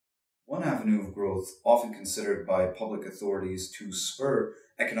One avenue of growth, often considered by public authorities to spur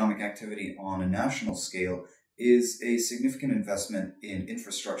economic activity on a national scale, is a significant investment in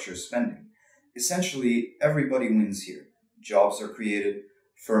infrastructure spending. Essentially, everybody wins here. Jobs are created,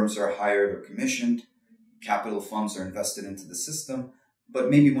 firms are hired or commissioned, capital funds are invested into the system, but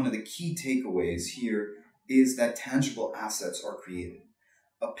maybe one of the key takeaways here is that tangible assets are created.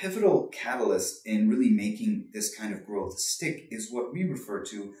 A pivotal catalyst in really making this kind of growth stick is what we refer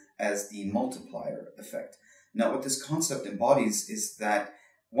to as the multiplier effect. Now, what this concept embodies is that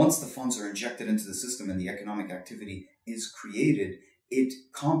once the funds are injected into the system and the economic activity is created, it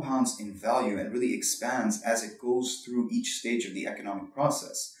compounds in value and really expands as it goes through each stage of the economic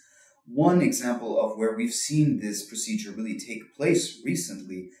process. One example of where we've seen this procedure really take place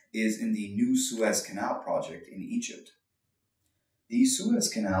recently is in the new Suez Canal project in Egypt. The Suez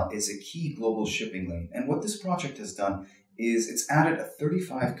Canal is a key global shipping lane, and what this project has done is it's added a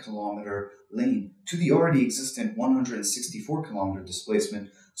 35-kilometer lane to the already existent 164-kilometer displacement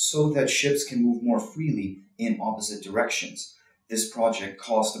so that ships can move more freely in opposite directions. This project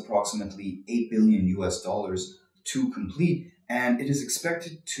cost approximately $8 billion to complete, and it is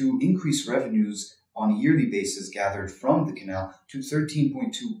expected to increase revenues on a yearly basis gathered from the canal to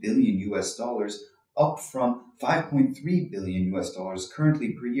 $13.2 billion, up from $5.3 billion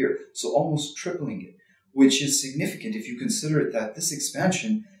currently per year, so almost tripling it, which is significant if you consider that this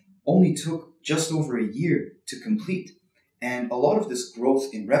expansion only took just over a year to complete. And a lot of this growth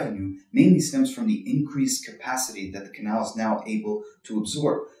in revenue mainly stems from the increased capacity that the canal is now able to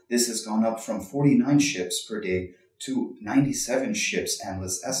absorb. This has gone up from 49 ships per day to 97 ships,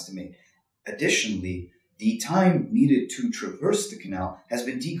 analysts estimate. Additionally, the time needed to traverse the canal has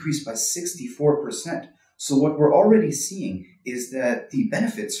been decreased by 64%. So what we're already seeing is that the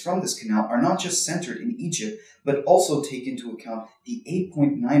benefits from this canal are not just centered in Egypt, but also take into account the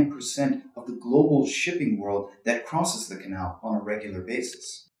 8.9% of the global shipping world that crosses the canal on a regular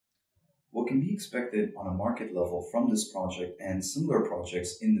basis. What can be expected on a market level from this project and similar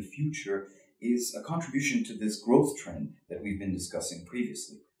projects in the future is a contribution to this growth trend that we've been discussing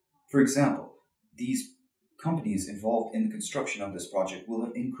previously. For example, these companies involved in the construction of this project will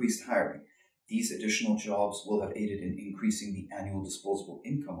have increased hiring. These additional jobs will have aided in increasing the annual disposable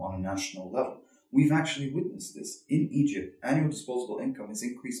income on a national level. We've actually witnessed this. In Egypt, annual disposable income has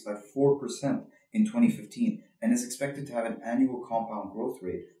increased by 4% in 2015 and is expected to have an annual compound growth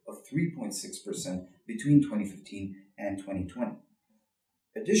rate of 3.6% between 2015 and 2020.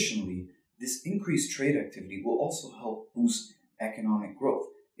 Additionally, this increased trade activity will also help boost economic growth.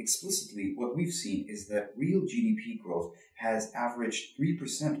 Explicitly, what we've seen is that real GDP growth has averaged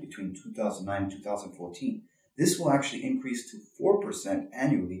 3% between 2009 and 2014. This will actually increase to 4%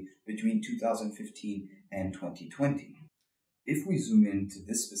 annually between 2015 and 2020. If we zoom in to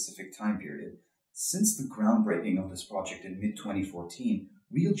this specific time period, since the groundbreaking of this project in mid-2014,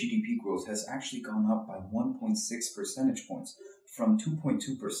 real GDP growth has actually gone up by 1.6 percentage points from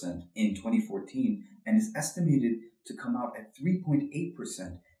 2.2% in 2014 and is estimated to come out at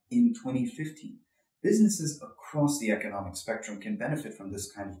 3.8% in 2015. Businesses across the economic spectrum can benefit from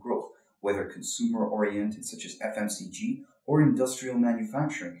this kind of growth, whether consumer-oriented such as FMCG or industrial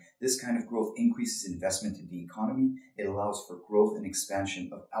manufacturing. This kind of growth increases investment in the economy. It allows for growth and expansion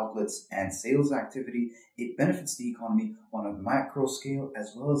of outlets and sales activity. It benefits the economy on a macro scale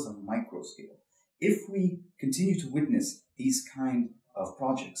as well as a micro scale. If we continue to witness these kind of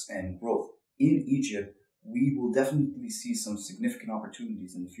projects and growth in Egypt, we will definitely see some significant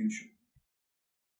opportunities in the future.